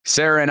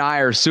Sarah and I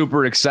are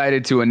super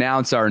excited to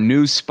announce our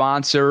new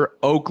sponsor,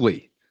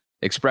 Oakley.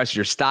 Express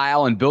your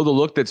style and build a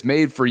look that's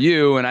made for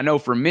you. And I know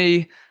for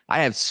me,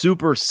 I have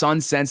super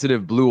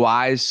sun-sensitive blue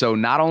eyes, so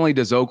not only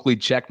does Oakley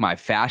check my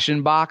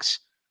fashion box,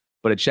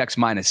 but it checks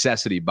my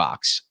necessity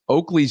box.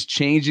 Oakley's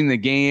changing the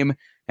game,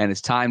 and it's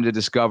time to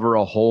discover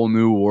a whole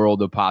new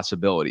world of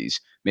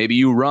possibilities. Maybe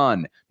you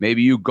run,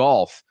 maybe you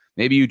golf,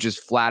 maybe you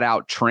just flat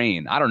out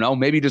train. I don't know,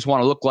 maybe you just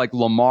want to look like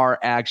Lamar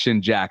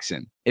Action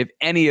Jackson. If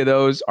any of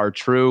those are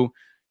true,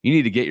 you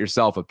need to get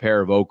yourself a pair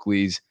of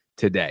Oakleys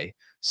today.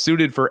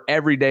 Suited for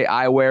everyday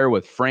eyewear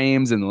with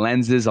frames and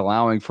lenses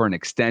allowing for an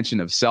extension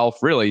of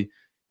self. Really,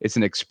 it's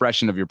an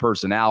expression of your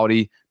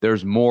personality.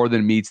 There's more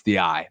than meets the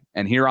eye.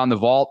 And here on The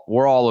Vault,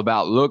 we're all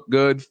about look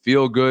good,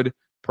 feel good,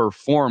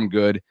 perform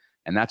good.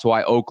 And that's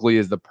why Oakley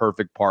is the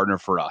perfect partner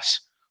for us.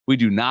 We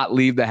do not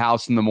leave the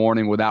house in the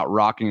morning without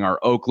rocking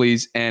our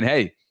Oakleys. And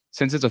hey,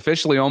 since it's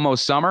officially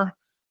almost summer,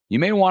 you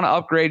may want to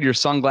upgrade your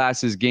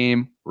sunglasses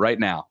game right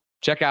now.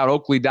 Check out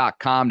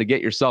Oakley.com to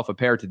get yourself a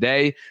pair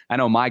today. I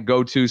know my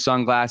go-to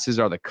sunglasses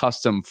are the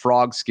custom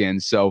frog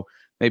skins, so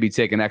maybe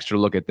take an extra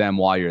look at them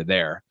while you're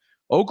there.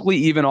 Oakley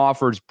even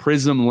offers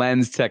Prism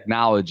Lens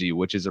technology,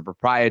 which is a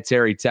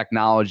proprietary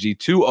technology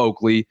to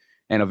Oakley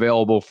and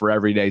available for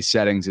everyday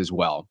settings as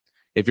well.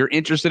 If you're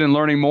interested in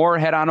learning more,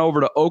 head on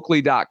over to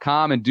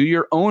Oakley.com and do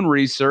your own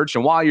research.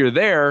 And while you're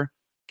there,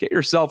 get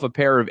yourself a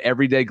pair of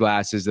everyday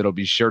glasses that'll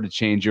be sure to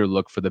change your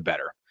look for the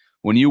better.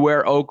 When you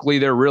wear Oakley,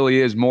 there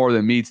really is more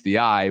than meets the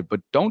eye, but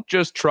don't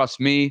just trust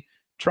me,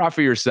 try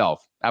for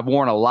yourself. I've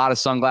worn a lot of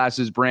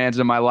sunglasses brands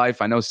in my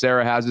life. I know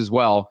Sarah has as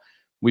well.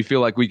 We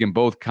feel like we can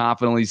both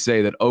confidently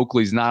say that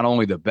Oakley's not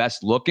only the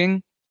best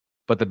looking,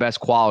 but the best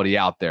quality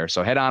out there.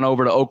 So head on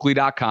over to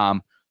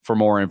Oakley.com for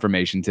more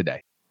information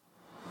today.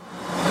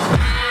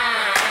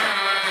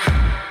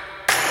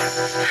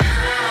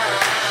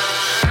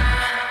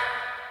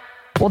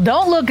 Well,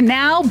 don't look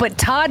now, but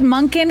Todd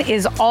Monken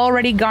is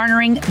already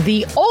garnering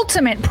the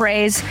ultimate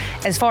praise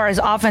as far as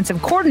offensive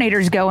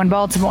coordinators go in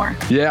Baltimore.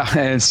 Yeah,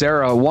 and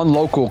Sarah, one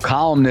local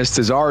columnist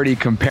is already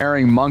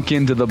comparing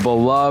Monken to the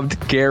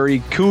beloved Gary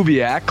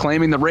Kubiak,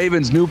 claiming the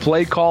Ravens' new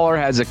play caller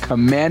has a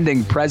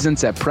commanding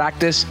presence at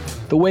practice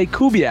the way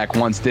Kubiak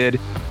once did,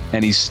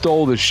 and he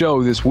stole the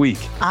show this week.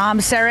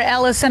 I'm Sarah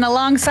Ellison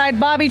alongside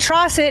Bobby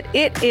Trossett.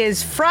 It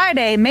is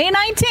Friday, May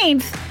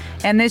 19th.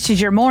 And this is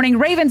your morning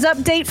Ravens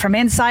update from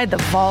inside the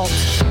vault.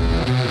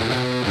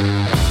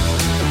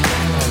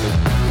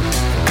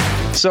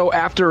 So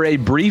after a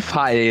brief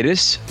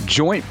hiatus,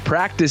 joint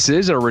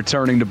practices are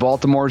returning to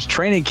Baltimore's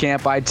training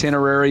camp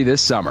itinerary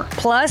this summer.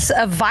 Plus,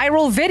 a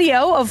viral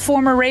video of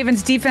former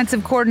Ravens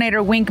defensive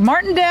coordinator Wink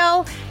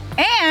Martindale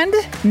and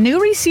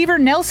new receiver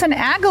Nelson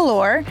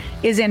Aguilar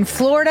is in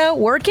Florida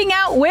working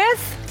out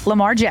with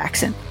Lamar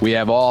Jackson. We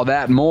have all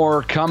that and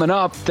more coming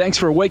up. Thanks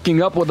for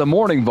waking up with the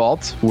Morning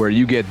Vault, where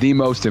you get the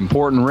most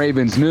important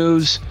Ravens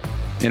news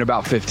in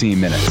about 15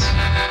 minutes.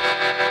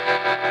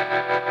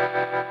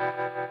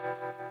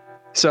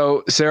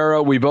 So,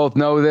 Sarah, we both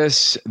know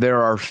this.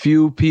 There are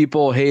few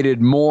people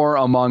hated more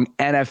among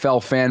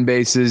NFL fan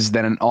bases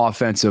than an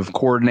offensive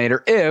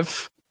coordinator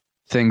if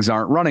things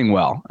aren't running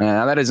well.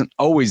 Now, that isn't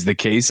always the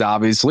case,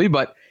 obviously,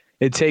 but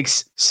it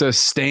takes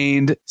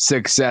sustained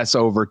success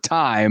over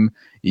time,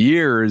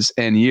 years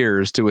and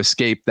years, to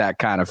escape that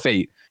kind of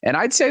fate. And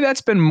I'd say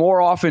that's been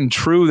more often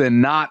true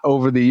than not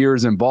over the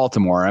years in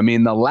Baltimore. I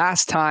mean, the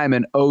last time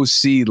an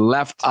OC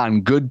left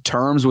on good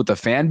terms with the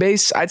fan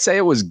base, I'd say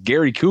it was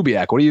Gary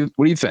Kubiak. What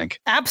do you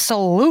think?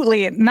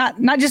 Absolutely.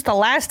 Not just the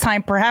last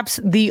time, perhaps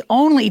the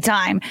only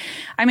time.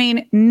 I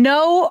mean,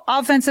 no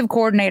offensive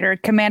coordinator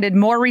commanded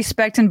more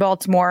respect in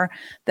Baltimore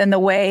than the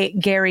way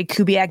Gary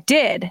Kubiak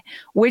did,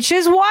 which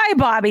is why,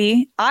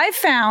 Bobby, I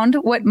found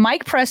what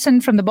Mike Preston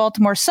from the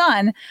Baltimore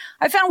Sun,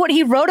 I found what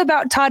he wrote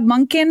about Todd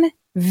Monken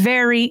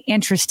very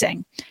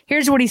interesting.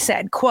 Here's what he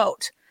said,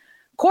 quote,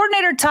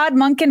 "Coordinator Todd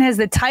Monken has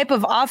the type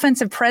of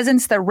offensive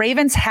presence the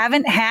Ravens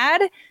haven't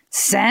had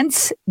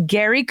since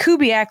Gary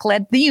Kubiak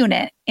led the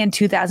unit in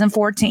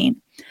 2014.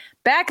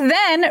 Back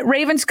then,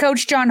 Ravens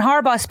coach John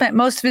Harbaugh spent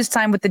most of his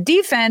time with the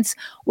defense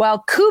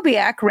while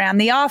Kubiak ran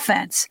the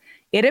offense.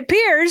 It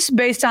appears,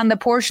 based on the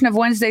portion of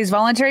Wednesday's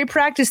voluntary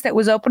practice that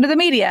was open to the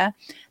media,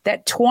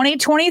 that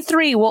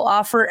 2023 will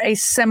offer a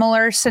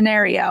similar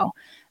scenario.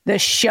 The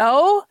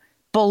show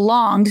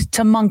belonged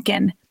to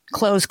Monken,"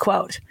 close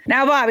quote.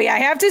 Now, Bobby, I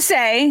have to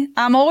say,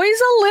 I'm always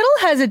a little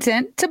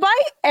hesitant to buy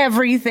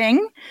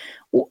everything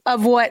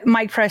of what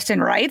Mike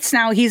Preston writes.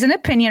 Now, he's an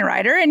opinion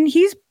writer, and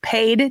he's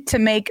paid to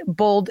make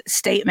bold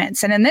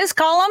statements. And in this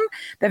column,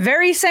 the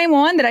very same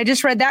one that I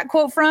just read that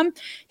quote from,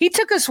 he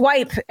took a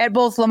swipe at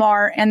both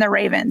Lamar and the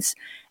Ravens.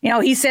 You know,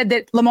 he said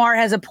that Lamar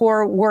has a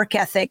poor work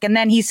ethic, and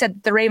then he said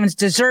that the Ravens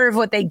deserve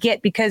what they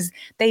get because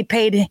they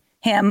paid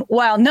him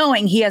while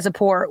knowing he has a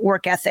poor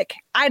work ethic.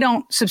 I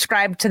don't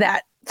subscribe to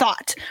that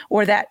thought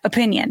or that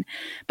opinion.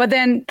 But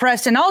then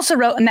Preston also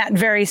wrote in that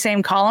very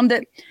same column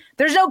that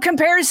There's no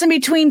comparison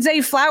between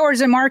Zay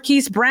Flowers and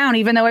Marquise Brown,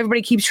 even though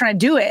everybody keeps trying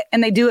to do it,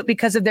 and they do it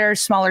because of their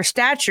smaller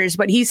statures.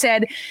 But he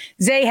said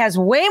Zay has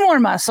way more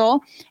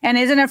muscle and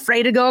isn't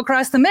afraid to go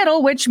across the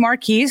middle, which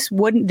Marquise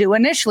wouldn't do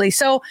initially.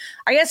 So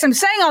I guess I'm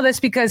saying all this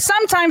because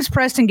sometimes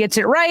Preston gets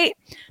it right,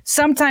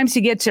 sometimes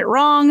he gets it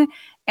wrong.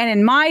 And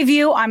in my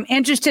view, I'm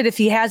interested if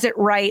he has it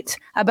right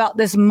about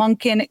this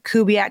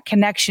Monken-Kubiak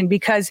connection,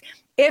 because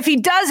if he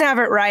does have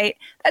it right,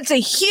 that's a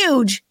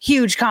huge,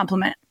 huge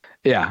compliment.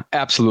 Yeah,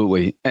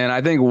 absolutely. And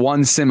I think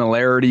one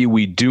similarity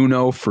we do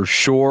know for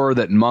sure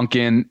that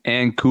Monken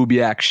and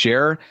Kubiak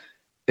share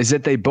is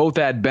that they both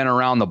had been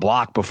around the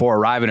block before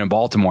arriving in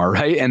Baltimore,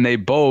 right? And they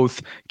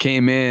both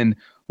came in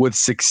with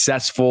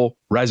successful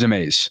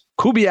resumes.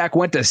 Kubiak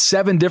went to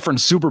 7 different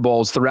Super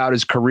Bowls throughout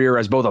his career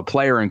as both a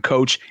player and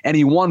coach, and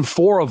he won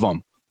 4 of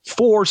them.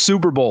 4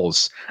 Super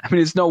Bowls. I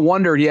mean, it's no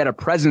wonder he had a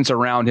presence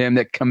around him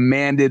that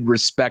commanded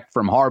respect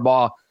from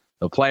Harbaugh,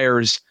 the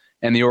players,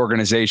 and the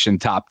organization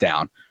top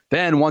down.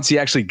 Then once he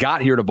actually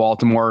got here to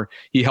Baltimore,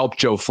 he helped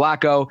Joe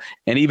Flacco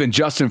and even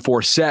Justin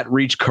Forsett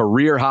reach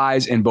career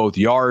highs in both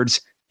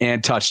yards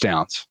and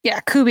touchdowns. Yeah,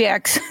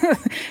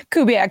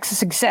 Kubiak's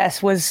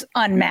success was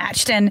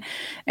unmatched. And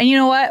you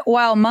know what?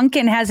 While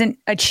Monken hasn't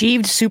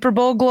achieved Super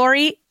Bowl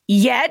glory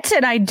yet,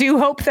 and I do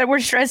hope that we're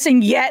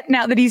stressing yet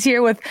now that he's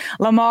here with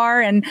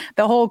Lamar and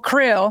the whole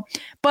crew,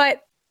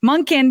 but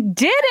Monken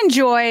did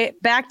enjoy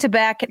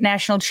back-to-back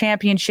national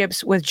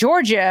championships with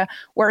Georgia,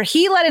 where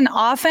he led an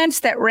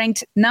offense that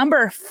ranked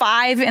number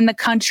 5 in the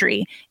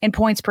country in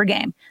points per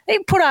game. They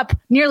put up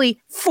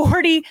nearly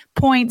 40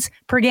 points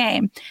per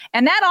game.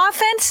 And that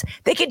offense,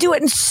 they could do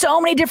it in so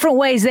many different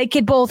ways. They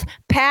could both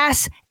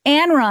pass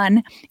and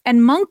run. And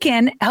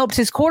Monken helped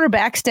his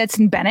quarterback,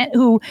 Stetson Bennett,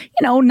 who,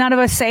 none of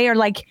us say are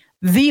like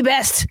the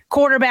best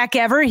quarterback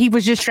ever. He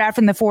was just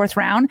drafted in the 4th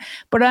round.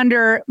 But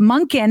under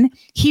Monken,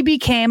 he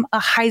became a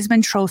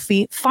Heisman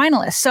Trophy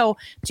finalist. So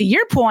to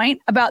your point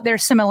about their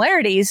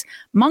similarities,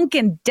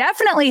 Monken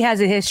definitely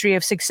has a history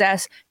of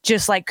success,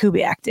 just like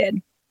Kubiak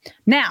did.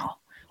 Now,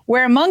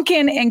 where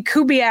Monken and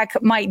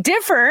Kubiak might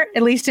differ,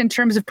 at least in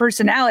terms of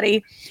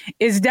personality,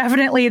 is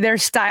definitely their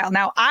style.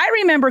 Now, I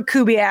remember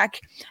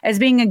Kubiak as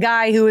being a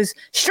guy who was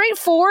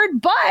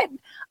straightforward, but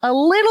a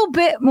little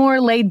bit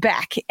more laid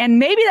back. And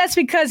maybe that's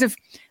because of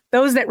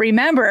those that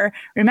remember,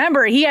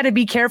 he had to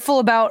be careful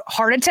about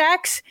heart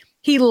attacks.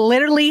 He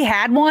literally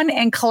had one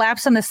and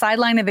collapsed on the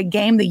sideline of a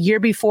game the year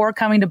before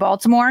coming to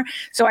Baltimore.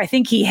 So I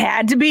think he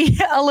had to be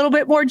a little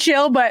bit more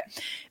chill, but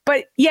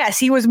yes,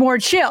 he was more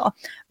chill.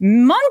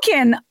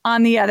 Monken,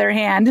 on the other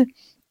hand,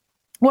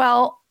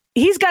 well,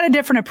 he's got a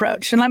different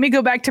approach. And let me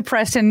go back to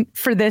Preston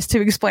for this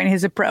to explain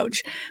his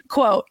approach.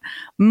 Quote,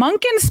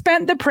 Monken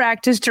spent the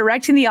practice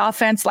directing the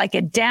offense like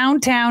a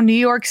downtown New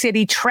York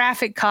City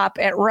traffic cop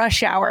at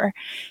rush hour.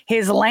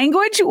 His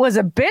language was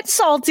a bit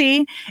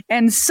salty,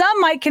 and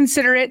some might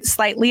consider it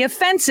slightly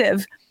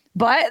offensive.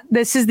 But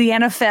this is the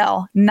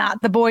NFL,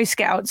 not the Boy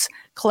Scouts,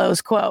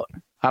 close quote.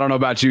 I don't know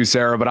about you,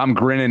 Sarah, but I'm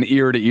grinning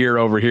ear to ear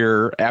over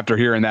here after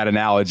hearing that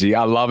analogy.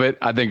 I love it.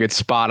 I think it's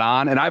spot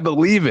on, and I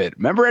believe it.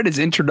 Remember at his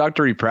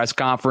introductory press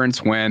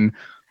conference when,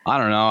 I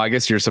don't know, I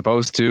guess you're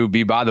supposed to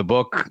be by the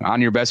book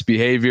on your best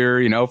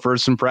behavior,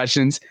 first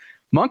impressions.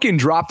 Monken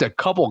dropped a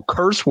couple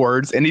curse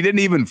words, and he didn't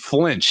even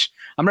flinch.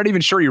 I'm not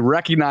even sure he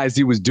recognized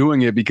he was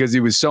doing it because he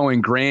was so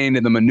ingrained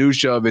in the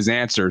minutia of his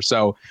answer.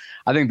 So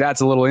I think that's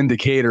a little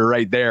indicator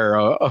right there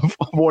of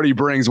what he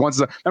brings.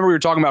 Remember we were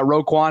talking about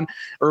Roquan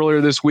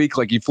earlier this week,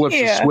 like he flips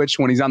the switch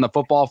when he's on the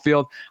football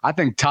field. I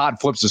think Todd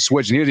flips the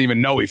switch and he doesn't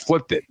even know he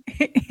flipped it.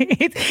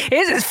 It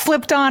is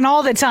flipped on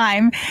all the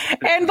time.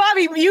 And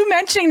Bobby, you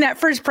mentioning that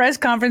first press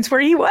conference where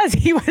he was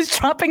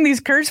dropping these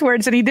curse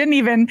words and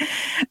again,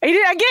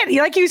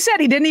 like you said,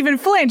 he didn't even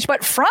flinch.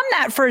 But from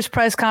that first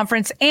press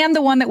conference and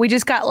the one that we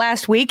just got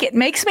last week, it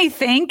makes me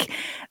think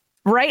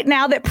right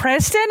now that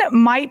Preston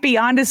might be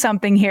onto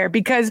something here,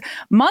 because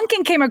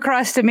Monken came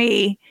across to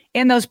me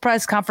in those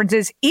press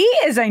conferences. He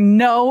is a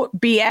no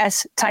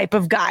BS type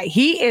of guy.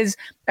 He is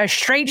a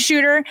straight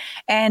shooter.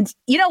 And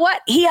you know what?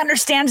 He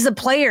understands the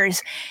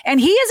players and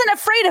he isn't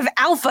afraid of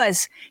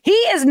alphas. He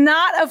is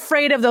not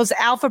afraid of those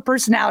alpha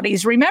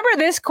personalities. Remember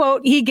this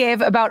quote he gave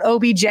about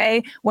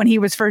OBJ when he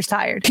was first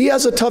hired. He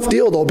has a tough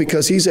deal though,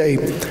 because he,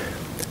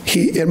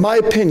 in my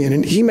opinion,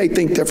 and he may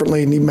think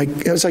differently, and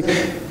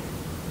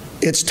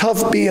it's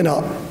tough being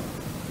a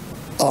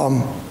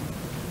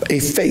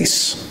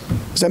face.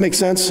 Does that make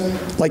sense?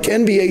 Like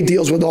NBA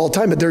deals with it all the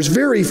time, but there's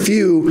very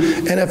few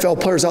NFL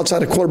players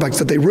outside of quarterbacks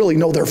that they really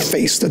know their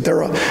face, that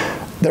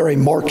they're a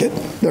market.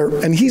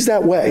 And he's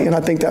that way, and I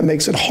think that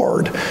makes it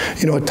hard.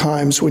 At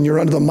times when you're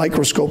under the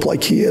microscope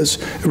like he is,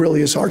 it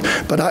really is hard.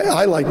 But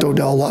I liked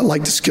Odell a lot,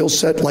 liked the skill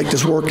set, liked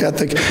his work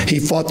ethic. He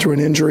fought through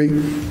an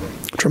injury.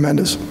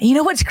 Tremendous. You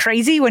know what's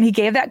crazy? When he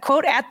gave that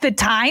quote at the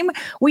time,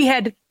 we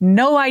had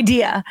no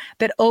idea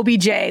that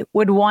OBJ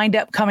would wind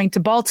up coming to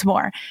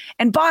Baltimore.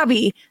 And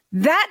Bobby,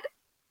 that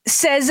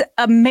says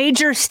a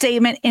major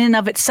statement in and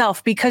of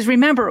itself, because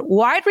remember,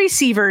 wide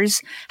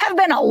receivers have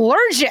been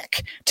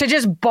allergic to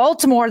just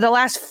Baltimore the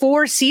last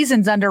 4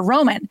 seasons under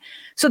Roman.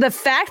 So the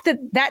fact that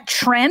that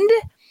trend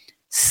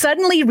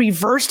suddenly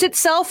reversed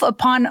itself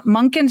upon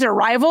Monken's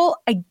arrival,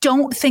 I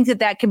don't think that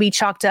that can be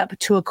chalked up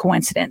to a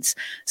coincidence.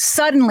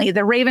 Suddenly,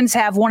 the Ravens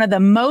have one of the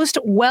most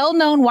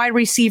well-known wide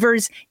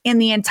receivers in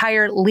the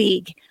entire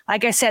league.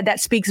 Like I said, that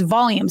speaks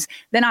volumes.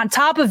 Then on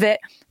top of it,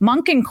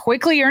 Monken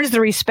quickly earns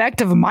the respect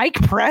of Mike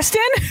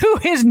Preston, who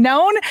is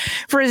known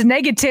for his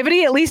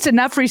negativity, at least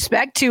enough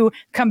respect to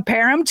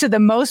compare him to the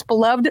most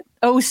beloved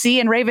OC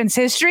in Ravens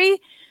history.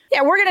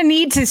 Yeah, we're going to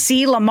need to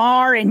see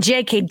Lamar and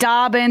J.K.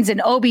 Dobbins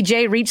and OBJ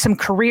reach some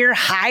career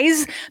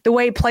highs the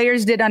way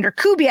players did under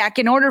Kubiak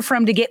in order for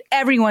him to get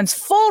everyone's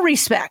full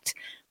respect.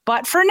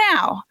 But for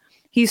now,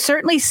 he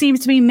certainly seems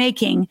to be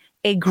making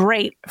a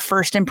great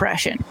first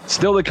impression.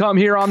 Still to come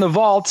here on The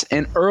Vault,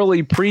 an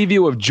early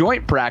preview of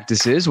joint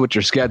practices, which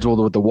are scheduled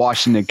with the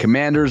Washington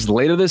Commanders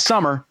later this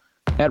summer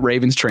at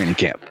Ravens training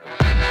camp.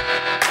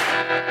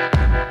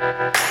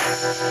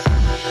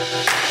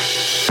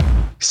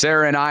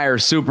 Sarah and I are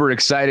super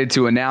excited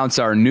to announce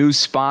our new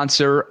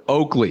sponsor,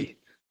 Oakley.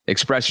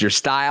 Express your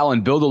style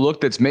and build a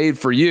look that's made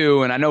for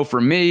you. And I know for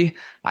me,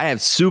 I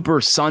have super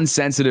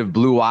sun-sensitive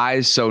blue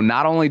eyes, so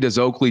not only does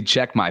Oakley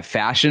check my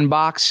fashion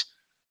box,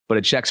 but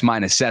it checks my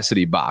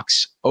necessity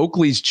box.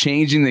 Oakley's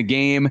changing the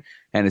game,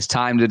 and it's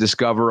time to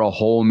discover a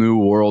whole new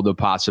world of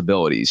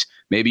possibilities.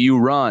 Maybe you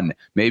run,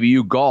 maybe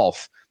you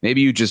golf,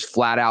 maybe you just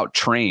flat out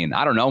train.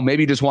 I don't know.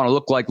 Maybe you just want to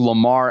look like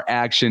Lamar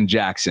Action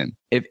Jackson.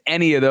 If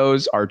any of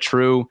those are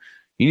true,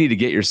 you need to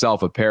get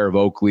yourself a pair of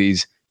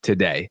Oakleys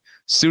today.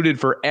 Suited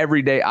for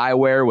everyday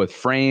eyewear with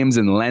frames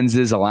and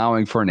lenses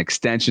allowing for an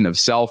extension of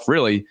self.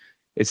 Really,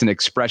 it's an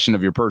expression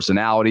of your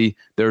personality.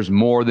 There's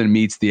more than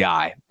meets the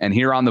eye. And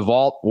here on The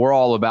Vault, we're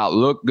all about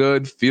look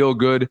good, feel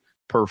good,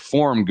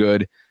 perform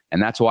good.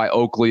 And that's why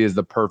Oakley is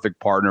the perfect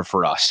partner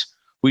for us.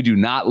 We do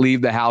not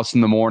leave the house in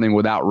the morning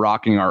without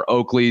rocking our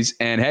Oakleys.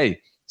 And hey,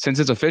 since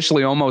it's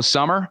officially almost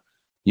summer,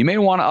 you may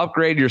want to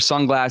upgrade your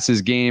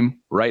sunglasses game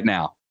right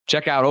now.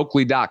 Check out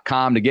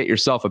Oakley.com to get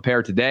yourself a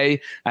pair today.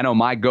 I know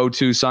my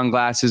go-to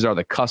sunglasses are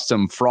the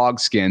custom frog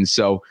skins,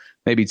 so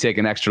maybe take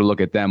an extra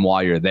look at them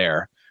while you're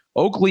there.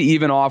 Oakley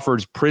even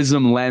offers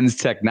Prism Lens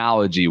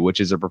technology, which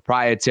is a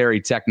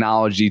proprietary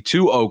technology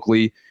to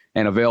Oakley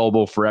and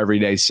available for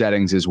everyday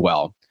settings as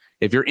well.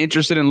 If you're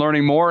interested in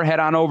learning more,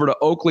 head on over to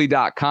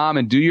Oakley.com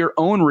and do your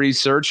own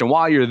research. And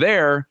while you're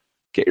there,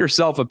 get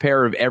yourself a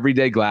pair of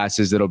everyday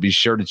glasses that'll be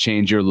sure to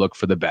change your look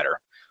for the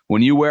better.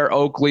 When you wear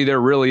Oakley,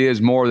 there really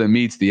is more than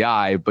meets the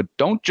eye, but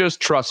don't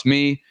just trust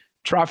me.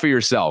 Try for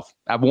yourself.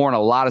 I've worn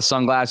a lot of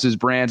sunglasses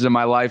brands in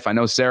my life. I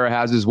know Sarah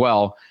has as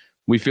well.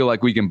 We feel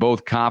like we can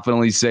both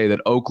confidently say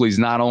that Oakley's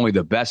not only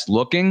the best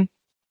looking,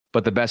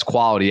 but the best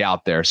quality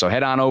out there. So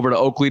head on over to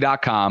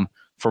Oakley.com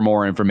for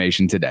more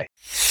information today.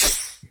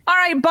 All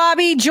right,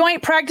 Bobby,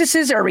 joint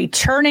practices are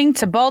returning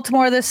to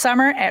Baltimore this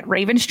summer at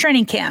Ravens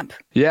training camp.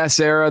 Yeah,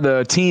 Sarah,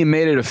 the team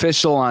made it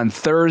official on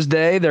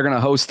Thursday. They're going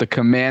to host the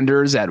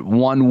Commanders at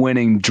One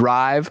Winning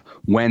Drive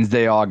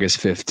Wednesday, August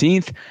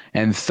 15th,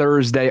 and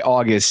Thursday,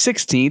 August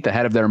 16th,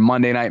 ahead of their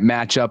Monday night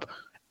matchup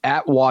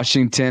at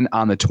Washington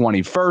on the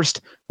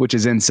 21st, which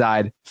is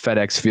inside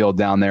FedEx Field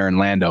down there in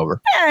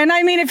Landover. Yeah, and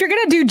I mean, if you're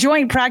going to do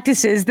joint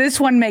practices, this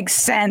one makes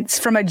sense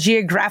from a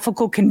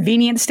geographical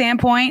convenience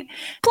standpoint.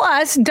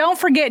 Plus, don't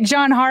forget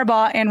John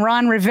Harbaugh and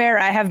Ron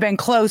Rivera have been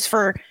close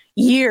for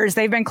years.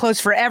 They've been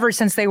close forever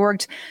since they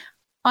worked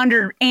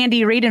under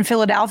Andy Reid in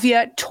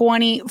Philadelphia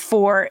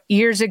 24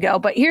 years ago.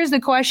 But here's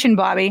the question,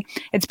 Bobby.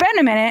 It's been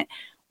a minute.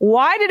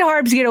 Why did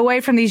Harbs get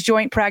away from these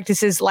joint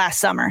practices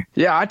last summer?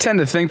 Yeah, I tend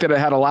to think that it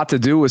had a lot to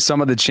do with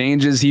some of the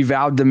changes he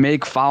vowed to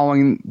make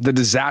following the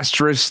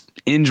disastrous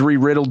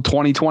injury-riddled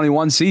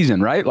 2021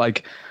 season, right?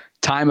 Like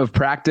time of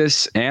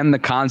practice and the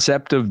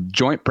concept of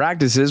joint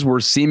practices were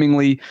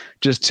seemingly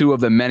just two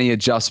of the many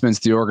adjustments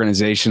the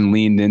organization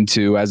leaned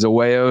into as a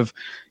way of,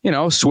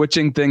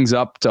 switching things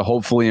up to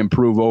hopefully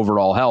improve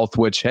overall health,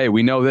 which, hey,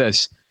 we know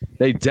this.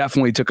 They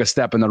definitely took a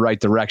step in the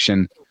right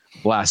direction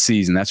last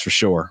season, that's for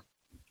sure.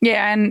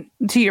 Yeah, and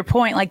to your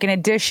point, like in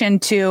addition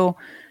to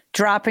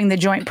dropping the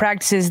joint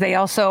practices, they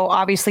also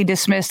obviously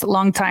dismissed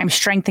longtime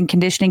strength and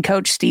conditioning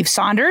coach Steve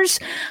Saunders.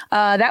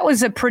 That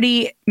was a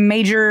pretty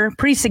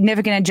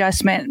significant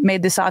adjustment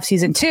made this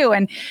offseason too.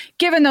 And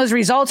given those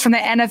results from the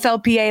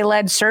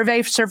NFLPA-led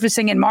survey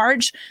surfacing in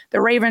March,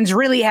 the Ravens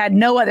really had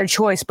no other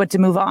choice but to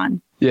move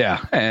on.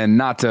 Yeah, and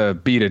not to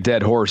beat a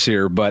dead horse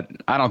here, but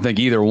I don't think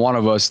either one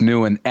of us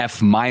knew an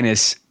F-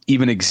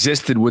 even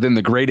existed within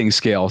the grading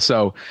scale.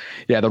 So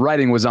yeah, the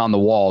writing was on the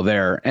wall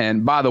there.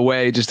 And by the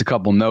way, just a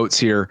couple notes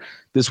here.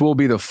 This will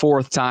be the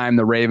fourth time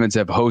the Ravens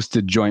have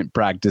hosted joint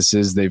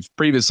practices. They've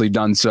previously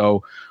done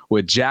so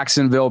with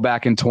Jacksonville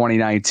back in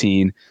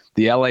 2019,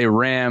 the LA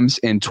Rams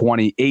in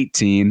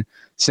 2018,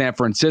 San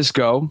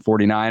Francisco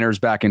 49ers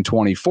back in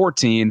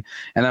 2014.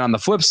 And then on the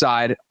flip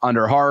side,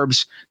 under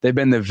Harbs, they've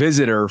been the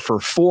visitor for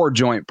 4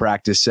 joint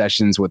practice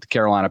sessions with the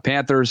Carolina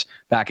Panthers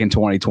back in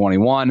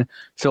 2021.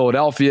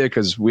 Philadelphia,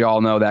 because we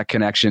all know that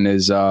connection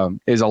is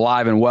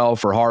alive and well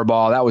for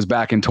Harbaugh. That was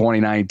back in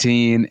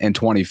 2019 and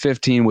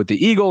 2015 with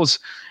the Eagles,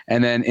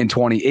 and then in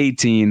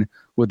 2018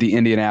 with the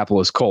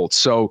Indianapolis Colts.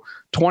 So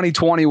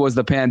 2020 was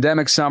the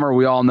pandemic summer.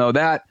 We all know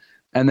that.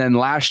 And then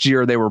last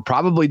year, they were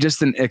probably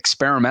just an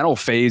experimental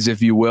phase, if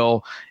you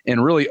will,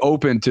 and really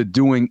open to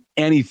doing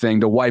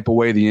anything to wipe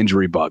away the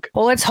injury bug.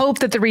 Well, let's hope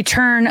that the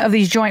return of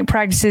these joint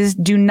practices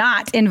do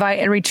not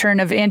invite a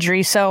return of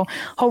injury. So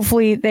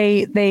hopefully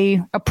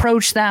they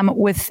approach them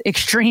with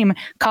extreme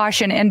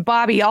caution. And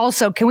Bobby,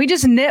 also, can we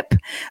just nip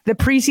the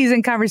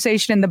preseason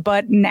conversation in the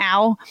bud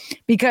now?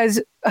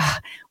 Because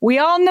we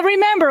all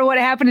remember what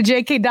happened to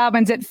J.K.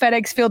 Dobbins at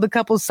FedEx Field a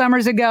couple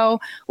summers ago,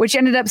 which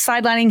ended up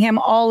sidelining him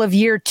all of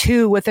year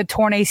 2 with a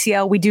torn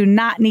ACL. We do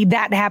not need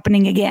that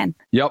happening again.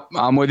 Yep,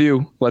 I'm with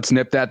you. Let's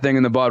nip that thing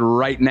in the bud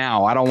right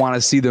now. I don't want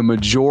to see the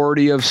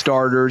majority of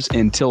starters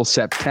until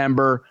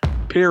September,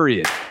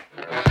 period.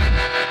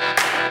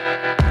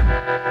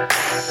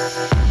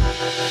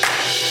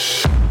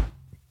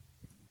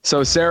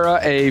 So, Sarah,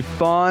 a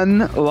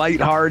fun,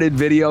 lighthearted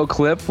video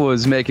clip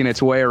was making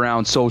its way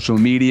around social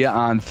media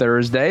on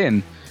Thursday,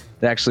 and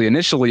it actually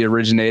initially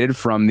originated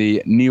from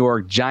the New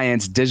York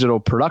Giants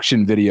digital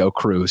production video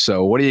crew.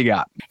 So what do you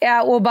got?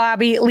 Yeah, well,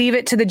 Bobby, leave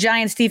it to the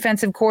Giants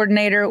defensive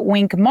coordinator,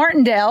 Wink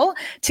Martindale,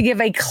 to give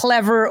a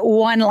clever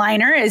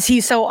one-liner, as he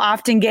so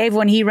often gave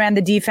when he ran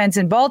the defense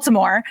in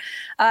Baltimore.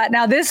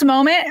 Now, this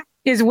moment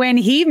is when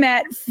he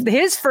met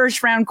his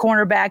first-round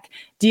cornerback,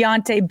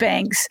 Deonte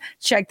Banks.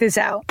 Check this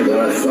out. I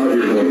thought you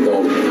were going to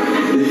go.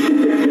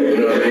 You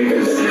know what I mean?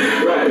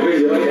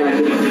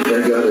 Right.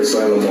 Thank God they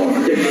signed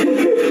Lamar.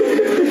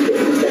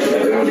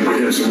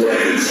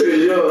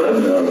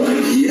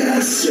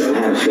 Yes.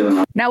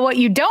 Now, what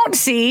you don't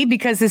see,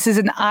 because this is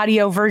an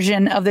audio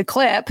version of the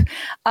clip,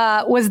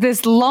 was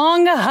this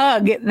long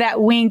hug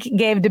that Wink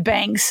gave to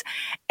Banks.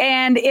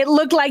 And it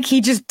looked like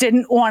he just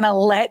didn't want to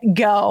let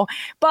go.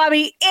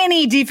 Bobby,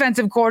 any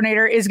defensive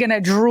coordinator is going to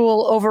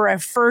drool over a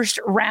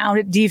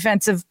first-round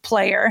defensive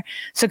player.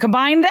 So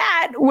combine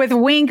that with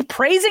Wink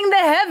praising the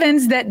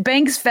heavens that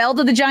Banks fell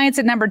to the Giants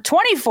at number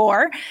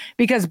 24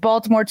 because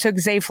Baltimore took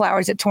Zay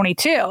Flowers at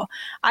 22.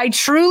 I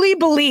truly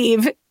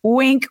believe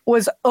Wink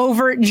was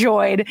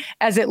overjoyed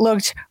as it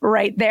looked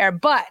right there.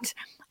 But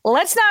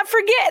let's not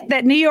forget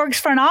that New York's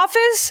front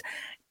office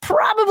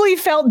probably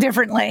felt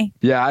differently.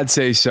 Yeah, I'd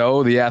say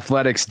so. The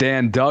Athletic's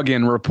Dan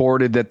Duggan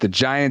reported that the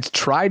Giants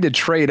tried to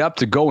trade up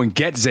to go and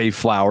get Zay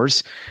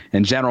Flowers,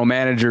 and general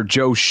manager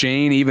Joe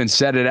Shane even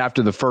said it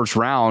after the first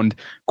round,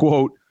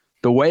 quote,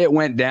 "The way it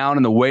went down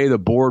and the way the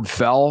board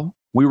fell,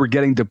 we were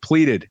getting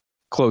depleted,"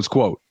 close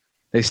quote.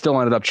 They still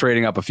ended up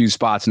trading up a few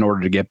spots in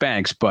order to get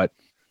Banks, but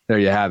there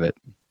you have it.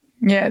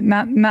 Yeah,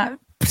 not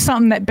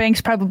something that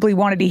Banks probably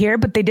wanted to hear,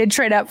 but they did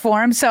trade up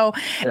for him. So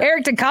yeah.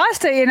 Eric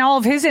DeCosta, in all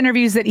of his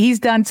interviews that he's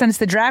done since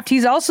the draft,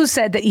 he's also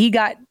said that he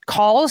got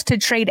calls to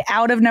trade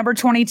out of number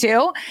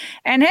 22.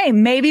 And hey,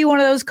 maybe one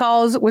of those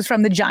calls was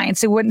from the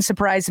Giants. It wouldn't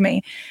surprise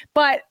me.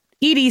 But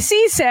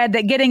EDC said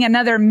that getting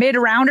another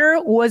mid-rounder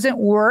wasn't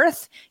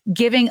worth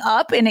giving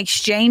up in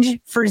exchange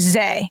for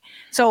Zay.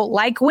 So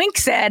like Wink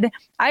said,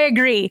 I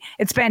agree.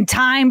 It's been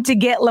time to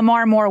get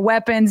Lamar more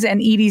weapons,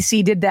 and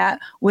EDC did that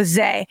with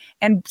Zay.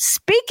 And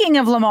speaking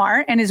of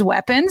Lamar and his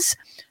weapons,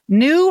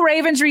 new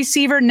Ravens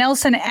receiver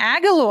Nelson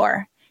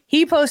Aguilar,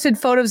 he posted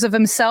photos of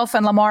himself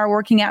and Lamar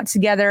working out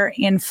together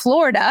in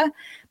Florida.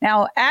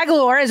 Now,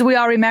 Aguilar, as we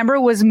all remember,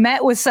 was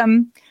met with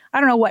some, I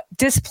don't know what,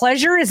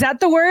 displeasure, is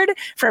that the word,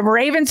 from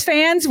Ravens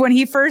fans when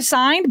he first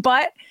signed.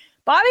 But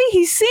Bobby,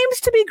 he seems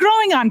to be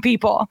growing on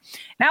people.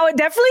 Now, it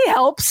definitely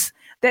helps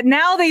that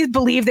now they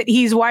believe that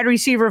he's wide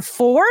receiver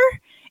 4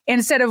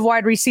 instead of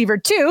wide receiver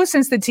 2,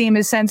 since the team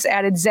has since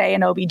added Zay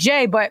and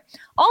OBJ. But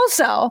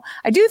also,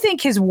 I do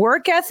think his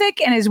work ethic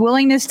and his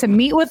willingness to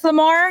meet with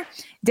Lamar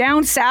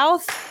down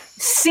south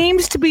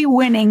seems to be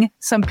winning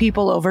some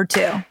people over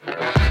too.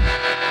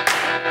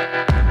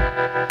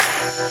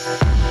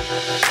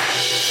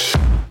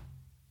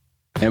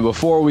 And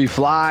before we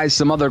fly,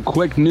 some other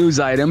quick news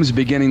items,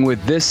 beginning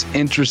with this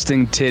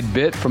interesting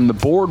tidbit from the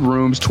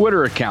Boardroom's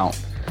Twitter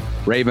account.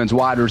 Ravens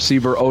wide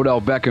receiver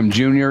Odell Beckham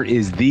Jr.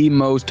 is the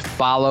most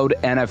followed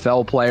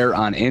NFL player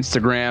on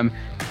Instagram,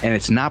 and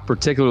it's not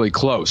particularly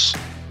close.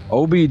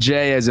 OBJ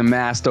has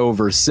amassed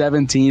over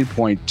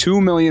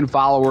 17.2 million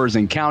followers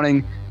and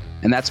counting,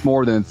 and that's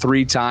more than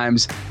 3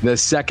 times the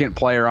second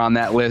player on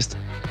that list.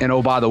 And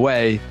oh, by the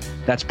way,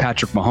 that's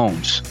Patrick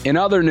Mahomes. In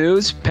other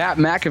news, Pat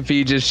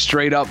McAfee just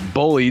straight up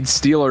bullied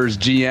Steelers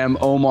GM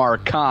Omar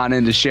Khan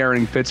into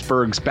sharing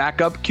Pittsburgh's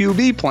backup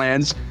QB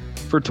plans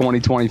for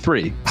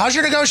 2023. How's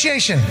your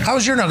negotiation?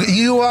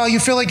 You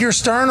feel like you're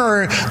stern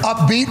or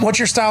upbeat? What's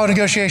your style of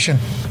negotiation?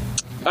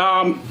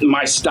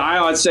 My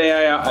style, I'd say,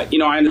 I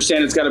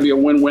understand it's got to be a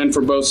win-win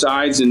for both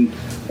sides, and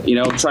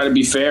try to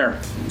be fair.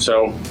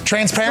 So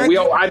transparent.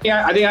 I think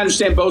I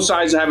understand both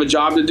sides have a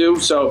job to do.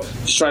 So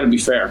just try to be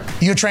fair.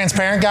 You a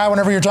transparent guy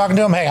whenever you're talking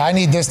to him? Hey, I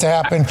need this to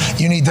happen.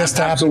 You need this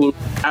to happen.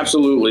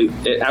 Absolutely.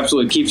 It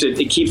absolutely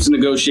keeps the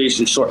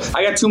negotiations short.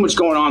 I got too much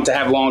going on to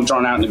have long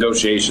drawn out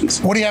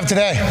negotiations. What do you have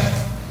today?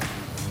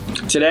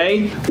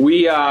 Today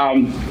we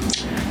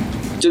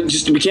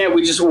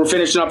we're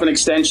finishing up an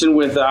extension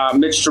with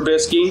Mitch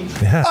Trubisky.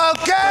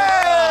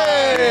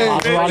 Okay.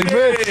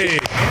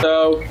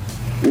 So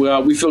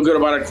we feel good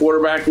about our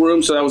quarterback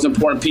room, so that was an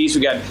important piece.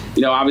 We got,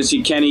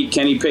 obviously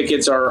Kenny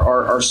Pickett's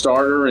our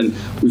starter, and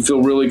we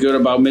feel really good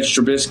about Mitch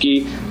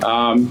Trubisky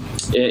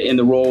in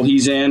the role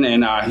he's in,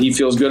 and he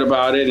feels good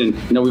about it. And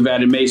we've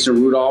added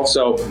Mason Rudolph,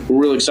 so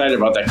we're really excited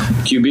about that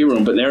QB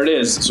room. But there it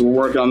is. So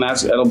we're working on that.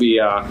 So that'll be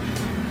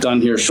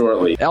done here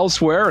shortly.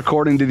 Elsewhere,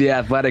 according to the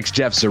Athletic's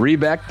Jeff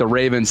Zrebiec, the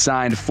Ravens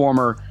signed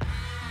former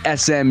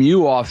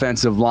SMU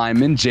offensive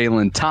lineman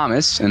Jalen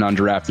Thomas, an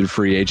undrafted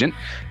free agent.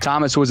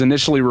 Thomas was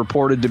initially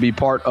reported to be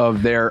part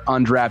of their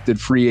undrafted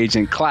free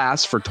agent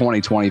class for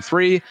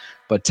 2023,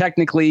 but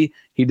technically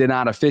he did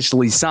not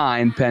officially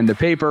sign pen to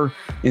paper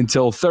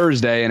until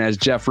Thursday. And as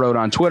Jeff wrote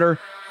on Twitter,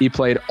 he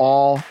played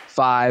all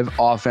 5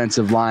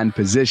 offensive line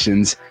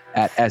positions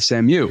at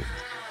SMU.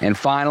 And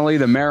finally,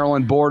 the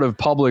Maryland Board of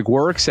Public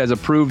Works has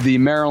approved the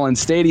Maryland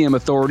Stadium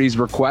Authority's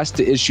request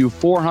to issue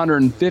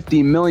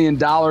 $450 million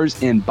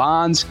in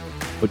bonds,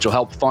 which will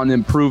help fund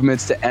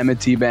improvements to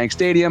M&T Bank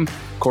Stadium,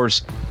 of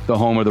course, the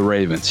home of the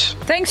Ravens.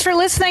 Thanks for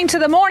listening to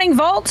The Morning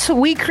Vault.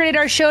 We create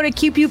our show to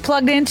keep you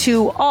plugged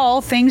into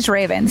all things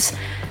Ravens.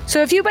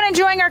 So if you've been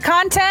enjoying our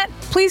content,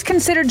 please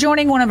consider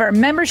joining one of our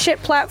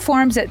membership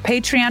platforms at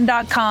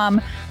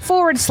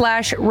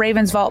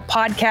patreon.com/Ravens Vault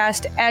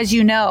podcast. As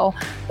you know,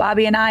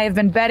 Bobby and I have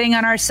been betting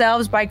on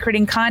ourselves by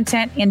creating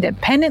content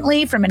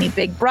independently from any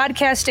big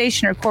broadcast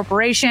station or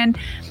corporation.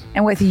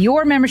 And with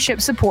your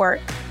membership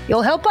support,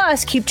 you'll help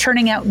us keep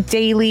churning out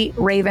daily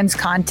Ravens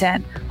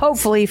content,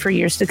 hopefully for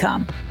years to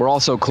come. We're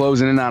also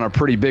closing in on a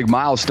pretty big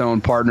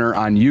milestone, partner,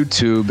 on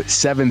YouTube.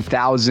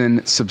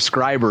 7,000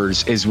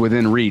 subscribers is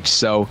within reach.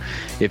 So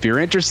if you're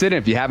interested,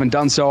 if you haven't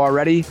done so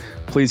already,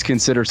 please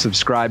consider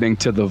subscribing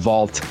to The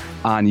Vault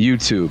on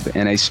YouTube.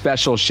 And a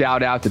special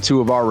shout out to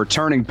 2 of our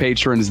returning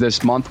patrons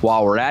this month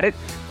while we're at it,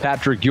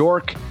 Patrick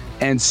York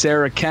and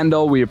Sarah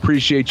Kendall. We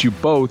appreciate you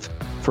both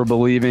for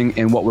believing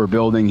in what we're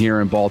building here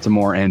in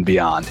Baltimore and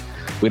beyond.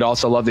 We'd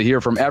also love to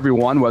hear from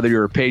everyone, whether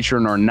you're a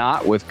patron or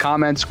not, with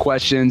comments,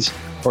 questions,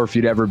 or if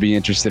you'd ever be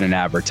interested in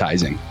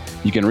advertising.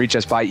 You can reach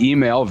us by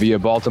email via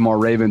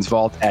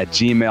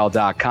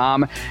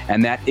BaltimoreRavensVault@gmail.com.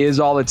 And that is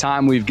all the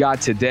time we've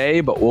got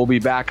today, but we'll be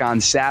back on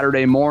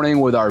Saturday morning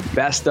with our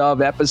best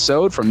of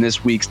episode from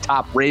this week's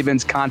top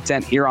Ravens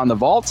content here on The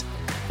Vault.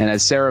 And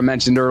as Sarah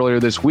mentioned earlier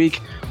this week,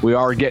 we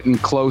are getting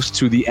close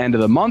to the end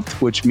of the month,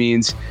 which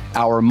means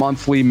our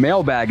monthly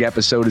mailbag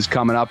episode is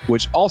coming up,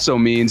 which also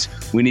means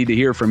we need to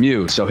hear from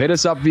you. So hit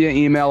us up via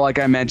email, like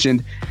I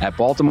mentioned, at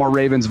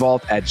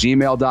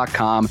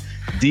BaltimoreRavensVault@gmail.com.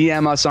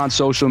 DM us on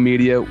social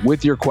media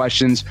with your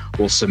questions.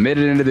 We'll submit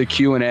it into the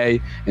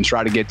Q&A and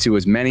try to get to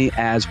as many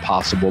as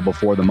possible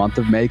before the month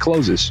of May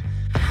closes.